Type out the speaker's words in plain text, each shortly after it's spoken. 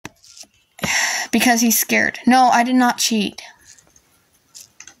Because he's scared. No, I did not cheat.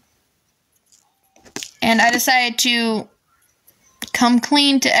 And I decided to come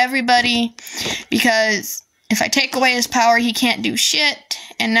clean to everybody because if I take away his power, he can't do shit.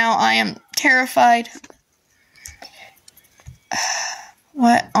 And now I am terrified.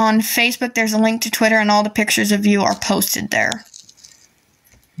 What? On Facebook, there's a link to Twitter, and all the pictures of you are posted there.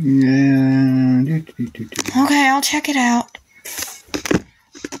 Yeah. Okay, I'll check it out.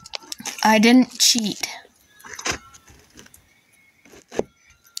 I didn't cheat.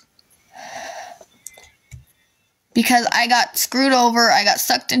 Because I got screwed over, I got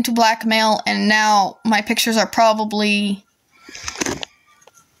sucked into blackmail, and now my pictures are probably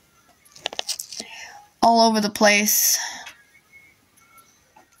all over the place.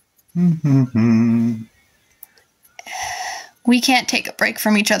 We can't take a break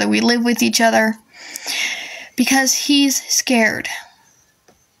from each other. We live with each other because he's scared.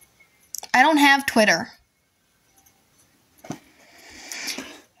 I don't have Twitter.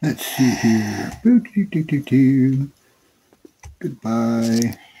 Let's see here. Boo-doo-doo-doo-doo.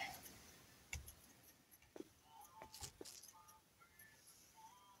 Goodbye.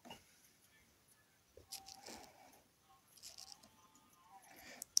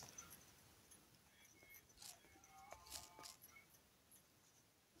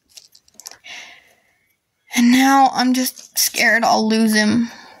 And now I'm just scared I'll lose him.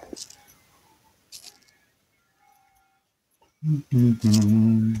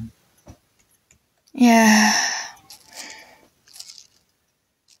 Yeah.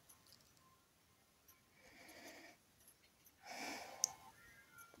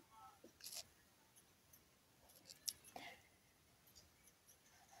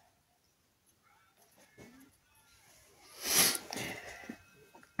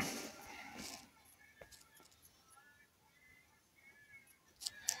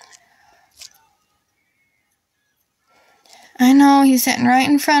 I know, he's sitting right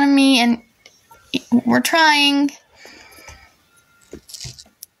in front of me, and we're trying.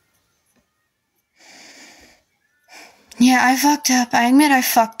 Yeah, I fucked up. I admit I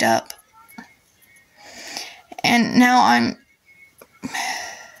fucked up. And now I'm...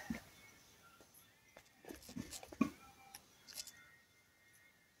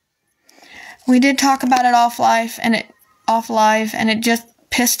 We did talk about it off live, and it just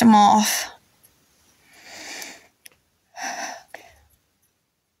pissed him off.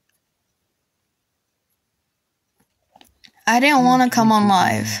 I didn't want to come on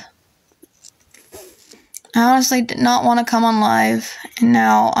live. I honestly did not want to come on live, and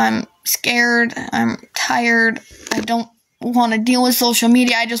now I'm scared, I'm tired, I don't want to deal with social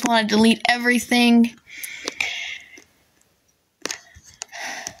media, I just want to delete everything.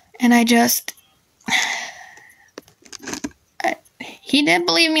 And he did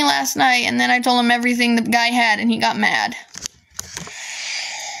believe me last night, and then I told him everything the guy had, and he got mad.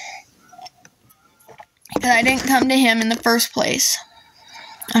 Because I didn't come to him in the first place.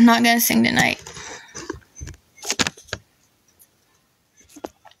 I'm not going to sing tonight.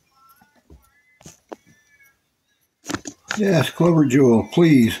 Yes, Clover Jewel,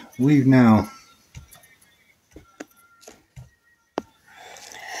 please, leave now.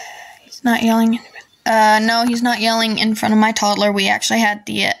 He's not yelling. No, he's not yelling in front of my toddler. We actually had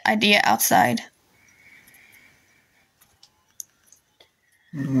the idea outside.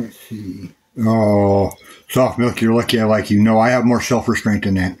 Let's see. Oh, Soft Milk, you're lucky I like you. No, I have more self-restraint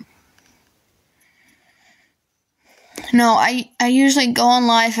than that. No, I usually go on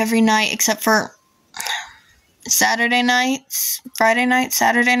live every night except for Saturday nights, Friday nights,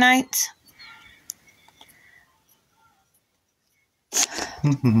 Saturday nights.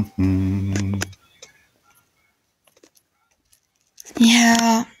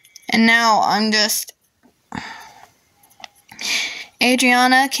 Yeah, and now I'm just...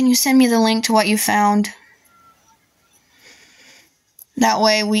 Adriana, can you send me the link to what you found? That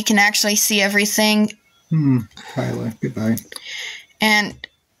way we can actually see everything. Kyla, goodbye. And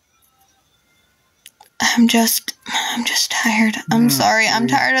I'm just tired. I'm sorry. I'm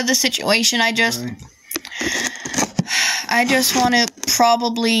tired of the situation. I just want to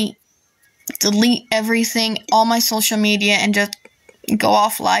probably delete everything, all my social media, and just go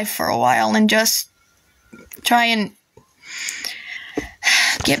off live for a while and just try and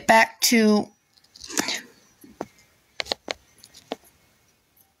get back to...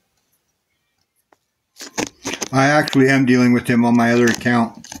 I actually am dealing with him on my other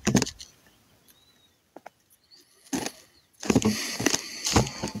account.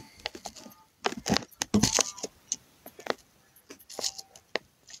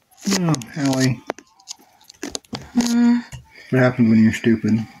 Oh, Allie. What happens when you're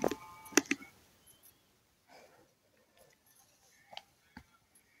stupid?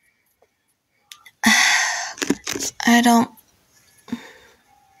 I don't...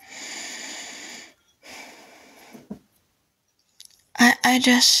 I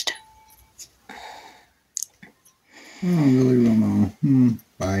just... Oh, really, Romo.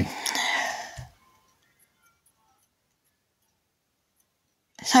 Bye.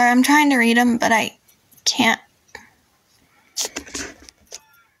 Sorry, I'm trying to read them, but I can't.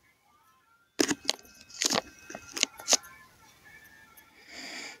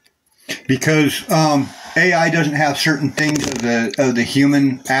 Because AI doesn't have certain things of the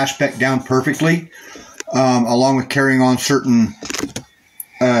human aspect down perfectly, along with carrying on certain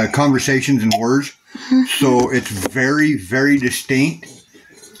conversations and words. So it's very, very distinct.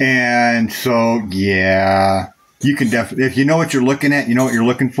 And so, yeah, you can definitely, if you know what you're looking at, you know what you're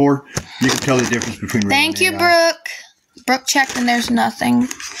looking for, you can tell the difference between real Thank and you, AI. Brooke. Brooke checked and there's nothing.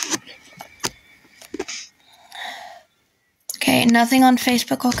 Okay, nothing on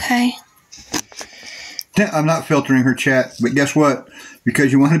Facebook, okay. I'm not filtering her chat, but guess what?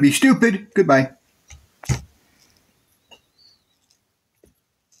 Because you want to be stupid, goodbye.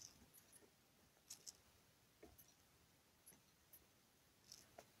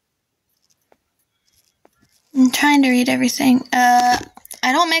 I'm trying to read everything. I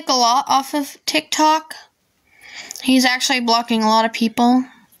don't make a lot off of TikTok. He's actually blocking a lot of people.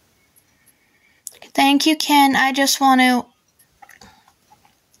 Thank you, Ken. I just want to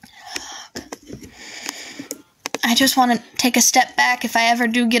take a step back. If I ever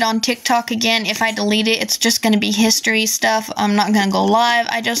do get on TikTok again, if I delete it, it's just going to be history stuff. I'm not going to go live.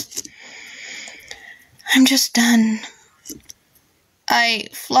 I'm just done. I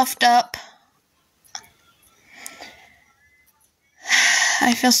fluffed up.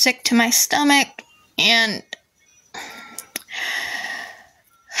 I feel sick to my stomach, and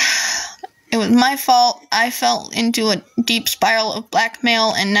it was my fault. I fell into a deep spiral of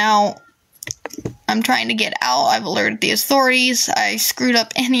blackmail, and now I'm trying to get out. I've alerted the authorities. I screwed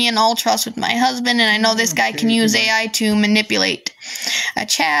up any and all trust with my husband, and I know this guy can use AI to manipulate a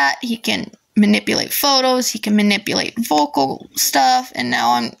chat. He can manipulate photos. He can manipulate vocal stuff, and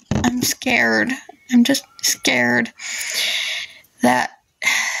now I'm scared. I'm just scared that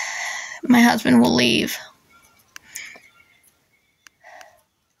my husband will leave.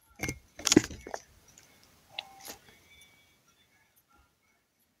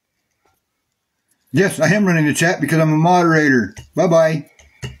 Yes, I am running the chat because I'm a moderator. Bye-bye.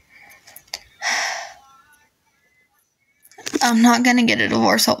 I'm not going to get a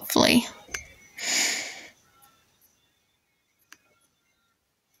divorce, hopefully.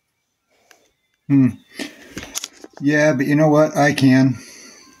 Yeah, but you know what? I can.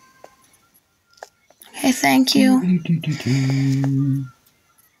 Okay, thank you.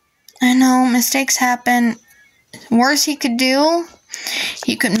 I know, mistakes happen. Worst he could do,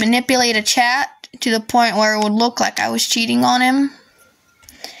 he could manipulate a chat to the point where it would look like I was cheating on him.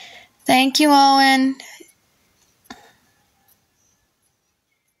 Thank you, Owen.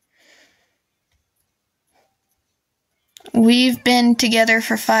 We've been together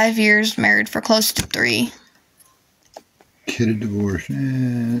for 5 years, married for close to 3. Get a divorce.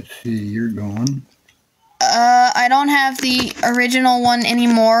 Let's see, you're gone. I don't have the original one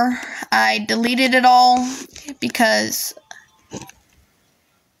anymore. I deleted it all because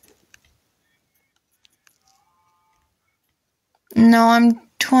no, I'm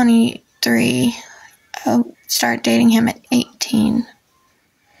 23. I'll start dating him at 18.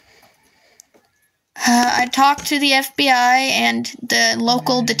 I talked to the FBI, and the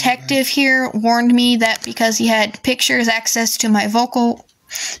local detective here warned me that because he had pictures, access to my vocal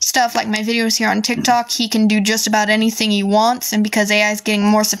stuff, like my videos here on TikTok, he can do just about anything he wants, and because AI is getting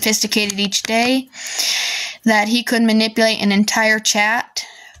more sophisticated each day, that he could manipulate an entire chat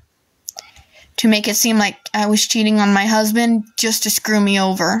to make it seem like I was cheating on my husband just to screw me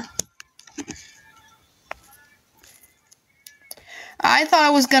over. I thought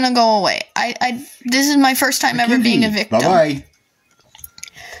it was gonna go away. This is my first time ever being a victim. Bye-bye.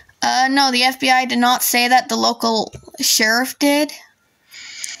 No, the FBI did not say that. The local sheriff did.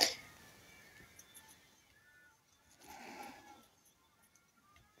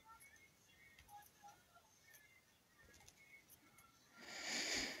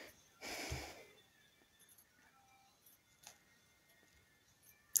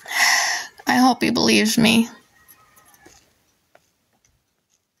 I hope he believes me.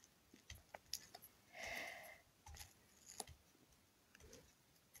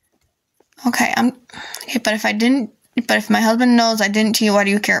 Okay, but if my husband knows I didn't cheat, why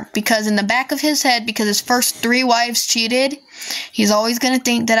do you care? Because in the back of his head, because his first 3 wives cheated, he's always going to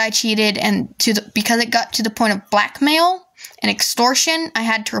think that I cheated, and because it got to the point of blackmail and extortion, I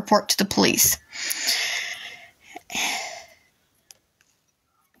had to report to the police.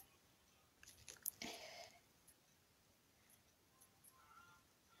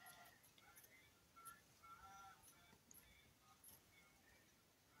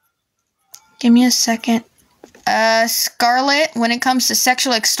 Give me a second. Scarlet, when it comes to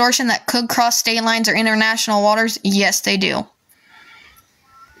sexual extortion that could cross state lines or international waters, yes, they do.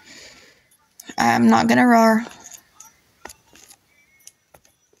 I'm not gonna roar.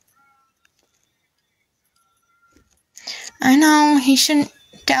 I know he shouldn't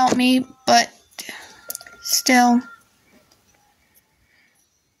doubt me, but still.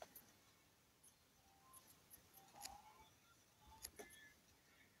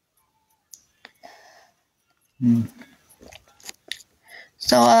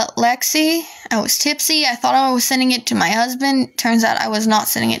 So, Lexi, I was tipsy. I thought I was sending it to my husband. Turns out I was not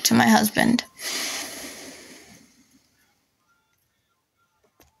sending it to my husband.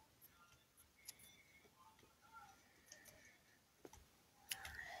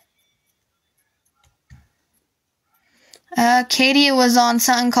 Katie was on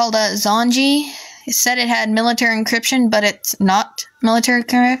something called a Zonji. It said it had military encryption, but it's not military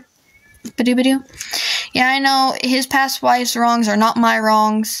encryption. Yeah, I know. His past wife's wrongs are not my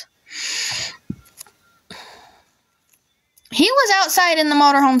wrongs. He was outside in the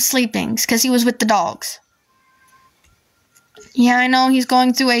motorhome sleeping because he was with the dogs. Yeah, I know. He's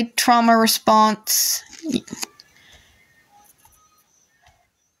going through a trauma response.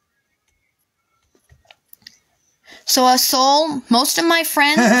 So, Soul, most of my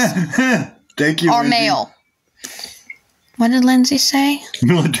friends Thank you, are Lindsay. male. What did Lindsay say?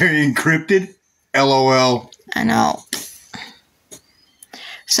 Military encrypted? LOL. I know.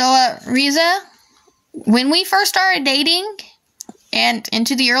 So, Riza, when we first started dating and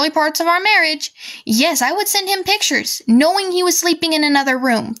into the early parts of our marriage, yes, I would send him pictures, knowing he was sleeping in another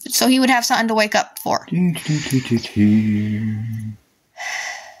room, so he would have something to wake up for.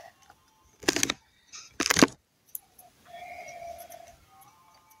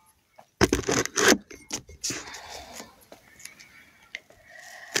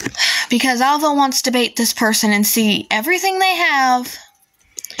 Because Alva wants to bait this person and see everything they have.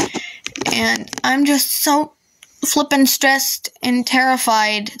 And I'm just so flippin' stressed and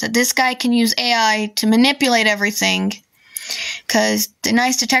terrified that this guy can use AI to manipulate everything. Because the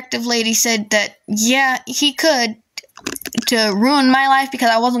nice detective lady said that, yeah, he could to ruin my life because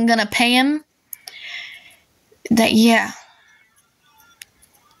I wasn't going to pay him. That, yeah.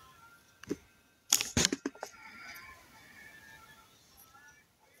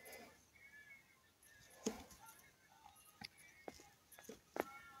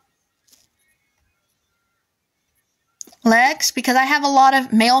 Lex, because I have a lot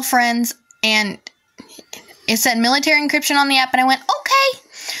of male friends, and it said military encryption on the app, and I went, okay,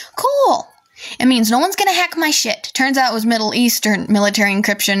 cool. It means no one's gonna hack my shit. Turns out it was Middle Eastern military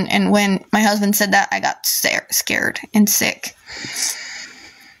encryption, and when my husband said that, I got scared and sick.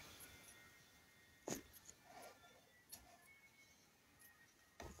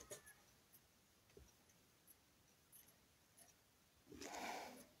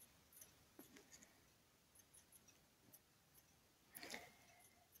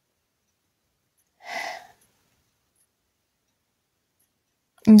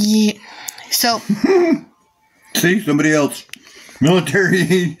 Yeah. So. See, somebody else.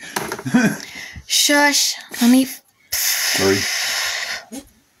 Military. Shush. Let me. Sorry.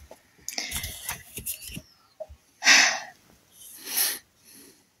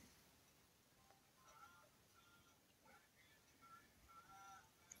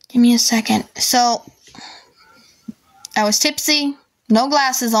 Give me a second. So, I was tipsy, no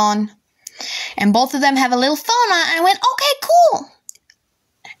glasses on, and both of them have a little phone on. I went, okay, cool.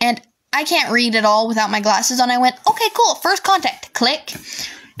 And I can't read at all without my glasses on. I went, okay, cool. First contact. Click.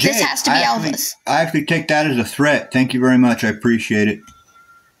 Jay, This has to be Alva's. I actually take that as a threat. Thank you very much. I appreciate it.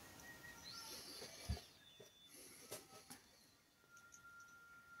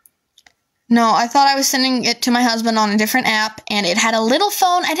 No, I thought I was sending it to my husband on a different app, and it had a little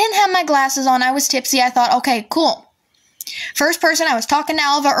phone. I didn't have my glasses on. I was tipsy. I thought, okay, cool. First person, I was talking to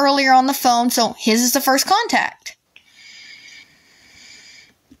Alva earlier on the phone, so his is the first contact.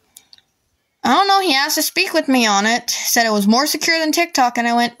 I don't know, he asked to speak with me on it. Said it was more secure than TikTok, and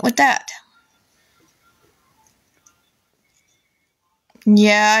I went with that.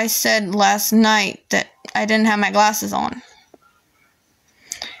 Yeah, I said last night that I didn't have my glasses on.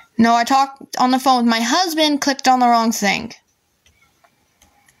 No, I talked on the phone with my husband, clicked on the wrong thing.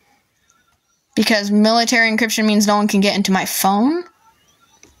 Because military encryption means no one can get into my phone?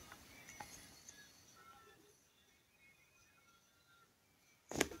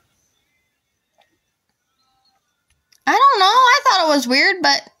 was weird,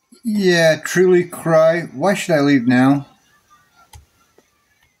 but... Yeah, truly cry. Why should I leave now?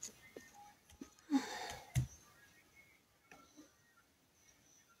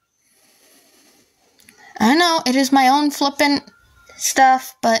 I know, it is my own flippin'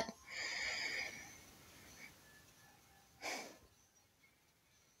 stuff, but...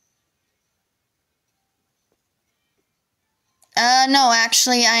 No,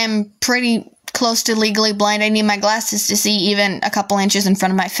 actually, I am pretty close to legally blind. I need my glasses to see even a couple inches in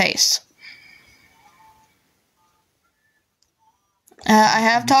front of my face. I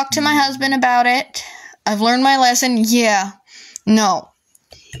have talked to my husband about it. I've learned my lesson. Yeah. No.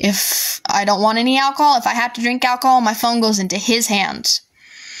 If I don't want any alcohol, if I have to drink alcohol, my phone goes into his hands.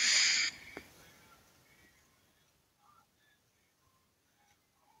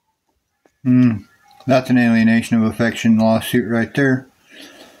 That's an alienation of affection lawsuit right there.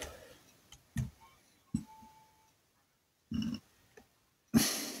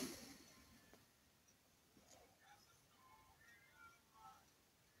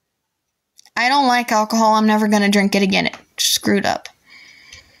 I don't like alcohol. I'm never going to drink it again. It's screwed up.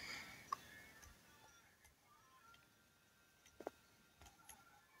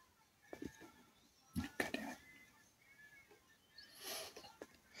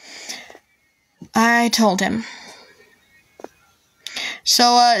 I told him.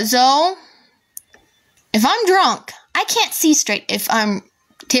 So, Zoe, if I'm drunk, I can't see straight. If I'm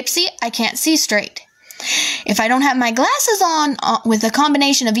tipsy, I can't see straight. If I don't have my glasses on with a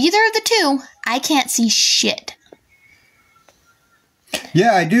combination of either of the two, I can't see shit.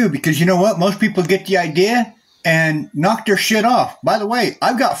 Yeah, I do, because you know what? Most people get the idea and knock their shit off. By the way,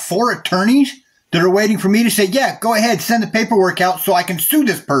 I've got 4 attorneys that are waiting for me to say, yeah, go ahead, send the paperwork out so I can sue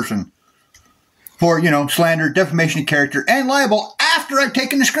this person for, slander, defamation of character, and libel after I've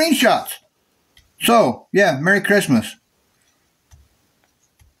taken the screenshots. So, yeah, Merry Christmas.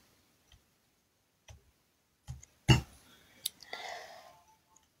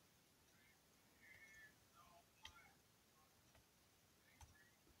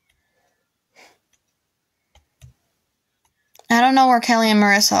 I don't know where Kelly and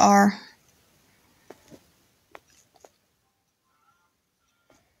Marissa are.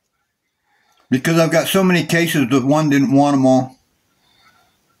 Because I've got so many cases that one didn't want them all.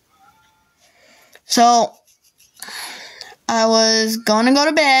 So, I was going to go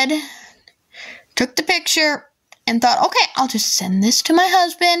to bed, took the picture, and thought, okay, I'll just send this to my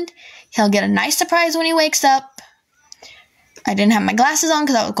husband. He'll get a nice surprise when he wakes up. I didn't have my glasses on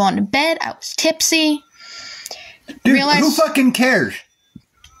because I was going to bed. I was tipsy. Dude, who fucking cares?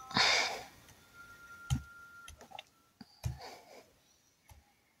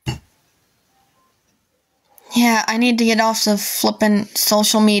 Yeah, I need to get off the flippin'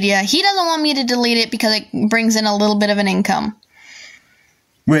 social media. He doesn't want me to delete it because it brings in a little bit of an income.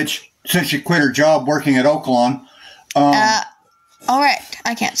 Which, since she quit her job working at Oaklawn... alright,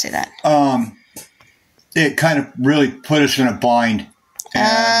 I can't say that. It kind of really put us in a bind.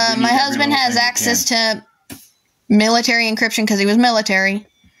 My husband has access to military encryption because he was military.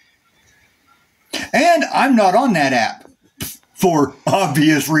 And I'm not on that app. For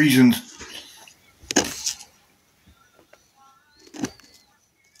obvious reasons.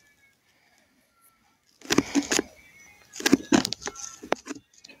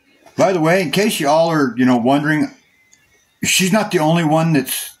 By the way, in case you all are, wondering, she's not the only one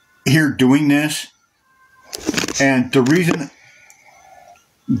that's here doing this. And the reason...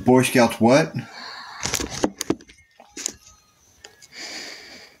 Boy Scouts what?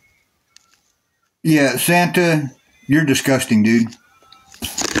 Yeah, Santa, you're disgusting, dude.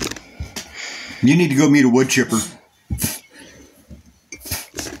 You need to go meet a wood chipper.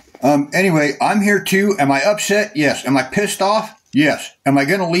 Anyway, I'm here too. Am I upset? Yes. Am I pissed off? Yes. Am I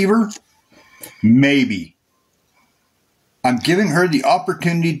going to leave her? Maybe. I'm giving her the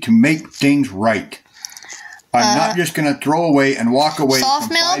opportunity to make things right. I'm not just going to throw away and walk away from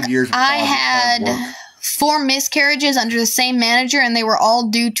 5 years of I had 4 miscarriages under the same manager, and they were all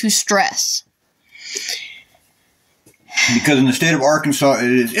due to stress. Because in the state of Arkansas,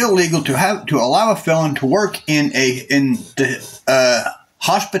 it is illegal to allow a felon to work in the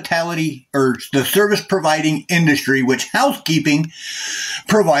hospitality or the service providing industry, which housekeeping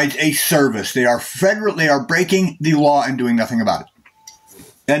provides a service. They are breaking the law and doing nothing about it.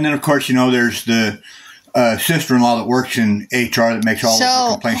 And then, of course, there's the sister-in-law that works in HR that makes all of the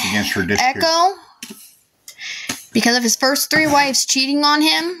complaints against her disappear. Echo, because of his first 3 wives cheating on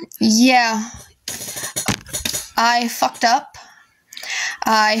him, yeah, I fucked up.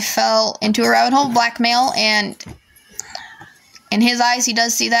 I fell into a rabbit hole of blackmail, and in his eyes, he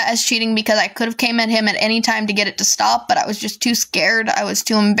does see that as cheating because I could have came at him at any time to get it to stop, but I was just too scared. I was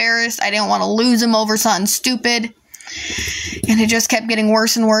too embarrassed. I didn't want to lose him over something stupid. And it just kept getting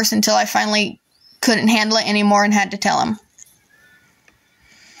worse and worse until I finally couldn't handle it anymore and had to tell him.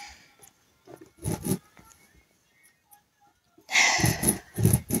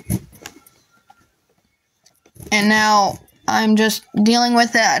 And now I'm just dealing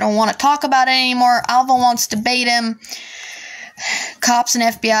with it. I don't want to talk about it anymore. Alva wants to bait him. Cops and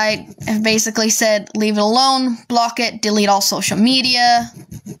FBI have basically said, leave it alone, block it, delete all social media.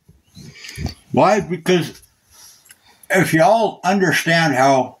 Why? Because if y'all understand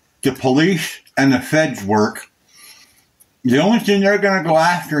how the police and the feds work, the only thing they're going to go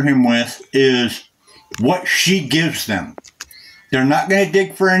after him with is what she gives them. They're not going to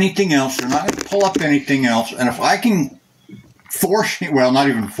dig for anything else. They're not going to pull up anything else. And if I can force him, well, not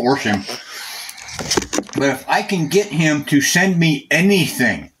even force him, but if I can get him to send me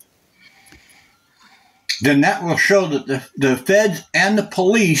anything, then that will show that the feds and the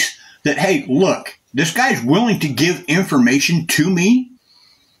police that, hey, look, this guy's willing to give information to me.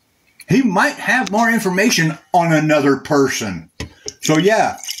 He might have more information on another person. So,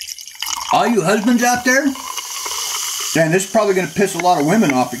 yeah, all you husbands out there, Dan, this is probably going to piss a lot of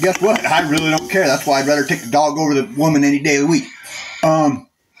women off, but guess what? I really don't care. That's why I'd rather take the dog over the woman any day of the week.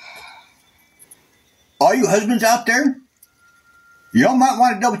 All you husbands out there, y'all might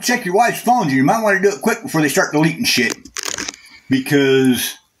want to double check your wife's phones. And you might want to do it quick before they start deleting shit.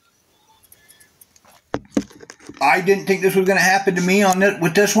 Because I didn't think this was going to happen to me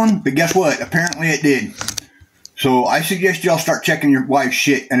with this one, but guess what? Apparently it did. So I suggest y'all start checking your wife's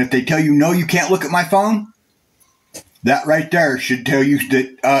shit. And if they tell you, no, you can't look at my phone, that right there should tell you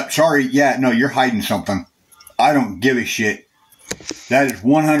that, sorry, yeah, no, you're hiding something. I don't give a shit. That is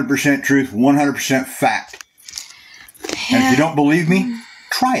 100% truth, 100% fact. Yeah. And if you don't believe me,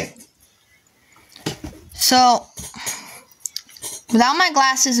 try it. So, without my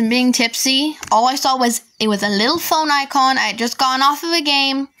glasses and being tipsy, all I saw was a little phone icon. I had just gone off of a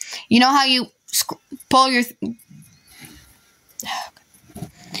game. You know how you pull your...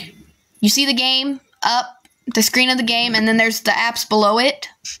 You see the game up, the screen of the game, and then there's the apps below it.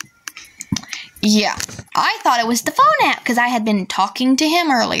 Yeah, I thought it was the phone app because I had been talking to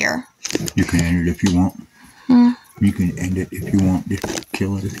him earlier. You can end it if you want. You can end it if you want. Just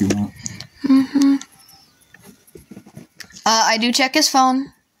kill it if you want. I do check his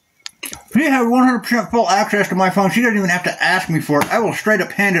phone. She has 100% full access to my phone. She doesn't even have to ask me for it. I will straight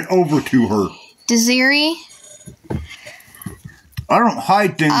up hand it over to her. Desiree? I don't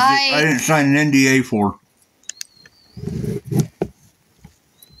hide things that I didn't sign an NDA for.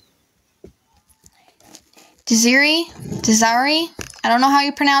 Desiree, I don't know how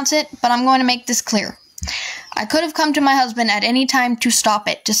you pronounce it, but I'm going to make this clear. I could have come to my husband at any time to stop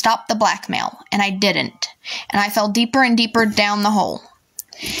it, to stop the blackmail, and I didn't. And I fell deeper and deeper down the hole.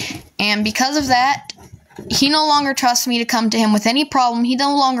 And because of that, he no longer trusts me to come to him with any problem. He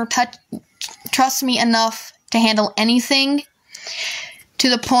no longer trusts me enough to handle anything, to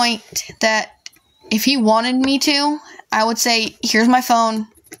the point that if he wanted me to, I would say, here's my phone.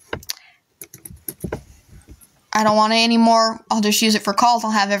 I don't want it anymore. I'll just use it for calls.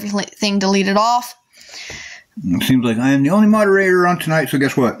 I'll have everything deleted off. It seems like I am the only moderator on tonight, so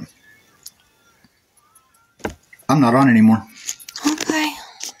guess what? I'm not on anymore. Okay.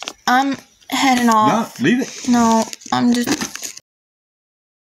 I'm heading off. No, leave it. No, I'm just...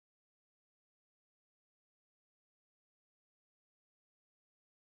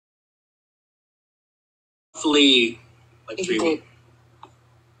 Flee, like 3 weeks.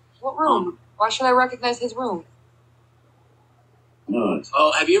 What room? Why should I recognize his room? No.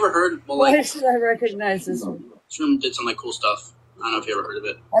 Oh, have you ever heard? Well, like, why should I recognize this room? This room did some like cool stuff. I don't know if you ever heard of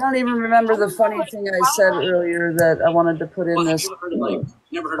it. I don't even remember the funny thing I said earlier that I wanted to put in this. Never heard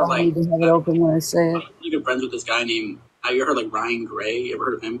of like. I need to have it open when I say it. You good friends with this guy named. Have you ever heard like Ryan Gray? You ever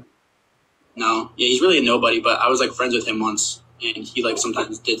heard of him? No. Yeah, he's really a nobody, but I was like friends with him once, and he like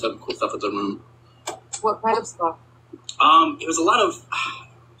sometimes did some cool stuff at the room. What kind of stuff? It was a lot of.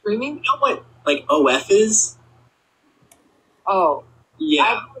 Streaming? You know what? Like OF is. Oh. Yeah.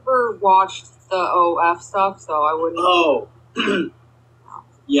 I've never watched the OF stuff, so I wouldn't. Oh.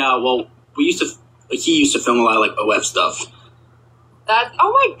 Yeah, well, he used to film a lot of like OF stuff. That.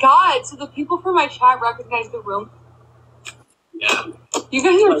 Oh my god! So the people from my chat recognize the room. Yeah. You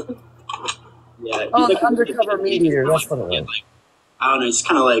guys are. Yeah. Oh, like, undercover media. That's what it was. Like, I don't know. It's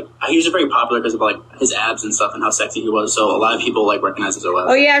kind of like he was very popular because of like his abs and stuff and how sexy he was. So a lot of people like recognize his OF.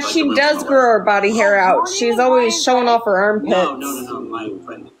 Oh yeah, like, she does grow her body hair out. She's always showing off her armpits. No. My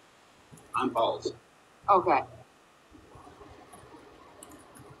friend. I'm bald. Okay.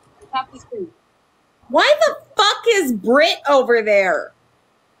 Tap the screen. Why the fuck is Brit over there?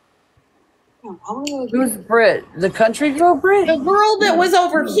 Who's Brit? The country girl Brit? The girl that was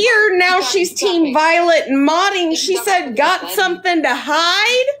over here, now she's Team Violet and modding. She said got something to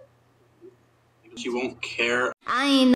hide? She won't care.